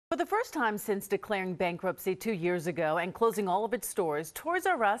For the first time since declaring bankruptcy 2 years ago and closing all of its stores, Toys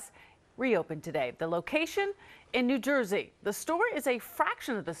R Us reopened today. The location in New Jersey. The store is a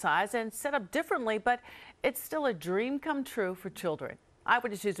fraction of the size and set up differently, but it's still a dream come true for children.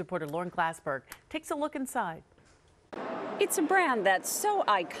 Eyewitness News reporter Lauren Glassberg takes a look inside. It's a brand that's so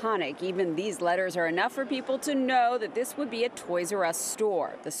iconic, even these letters are enough for people to know that this would be a Toys R Us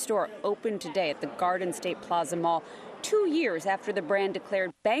store. The store opened today at the Garden State Plaza Mall 2 years after the brand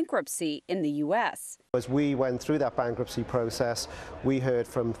declared bankruptcy in the U.S. As we went through that bankruptcy process, we heard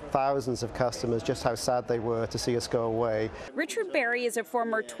from thousands of customers just how sad they were to see us go away. Richard Berry is a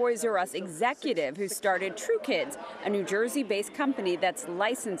former Toys R Us executive who started True Kids, a New Jersey-based company that's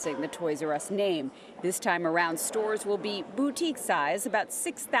licensing the Toys R Us name. This time around, stores will be boutique size, about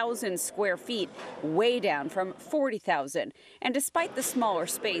 6,000 square feet, way down from 40,000. And despite the smaller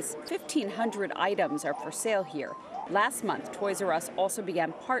space, 1,500 items are for sale here. Last month, Toys R Us also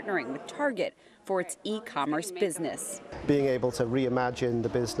began partnering with Target for its e-commerce business. Being able to reimagine the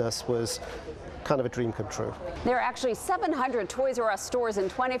business was kind of a dream come true. There are actually 700 Toys R Us stores in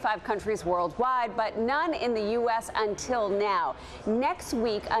 25 countries worldwide, but none in the U.S. until now. Next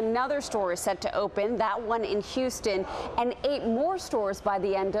week, another store is set to open, that one in Houston, and 8 more stores by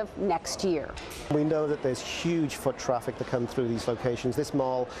the end of next year. We know that there's huge foot traffic that come through these locations. This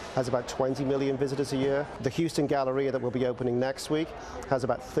mall has about 20 million visitors a year. The Houston Galleria that will be opening next week has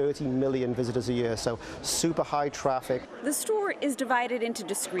about 30 million visitors a year, so super high traffic. The store is divided into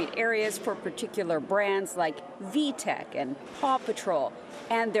discrete areas for particular brands like VTech and Paw Patrol,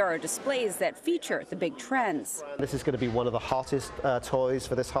 and there are displays that feature the big trends. This is going to be one of the hottest toys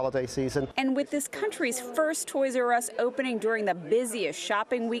for this holiday season. And with this country's first Toys R Us opening during the busiest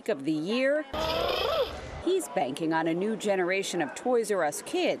shopping week of the year, he's banking on a new generation of Toys R Us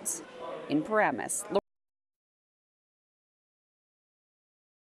kids in Paramus.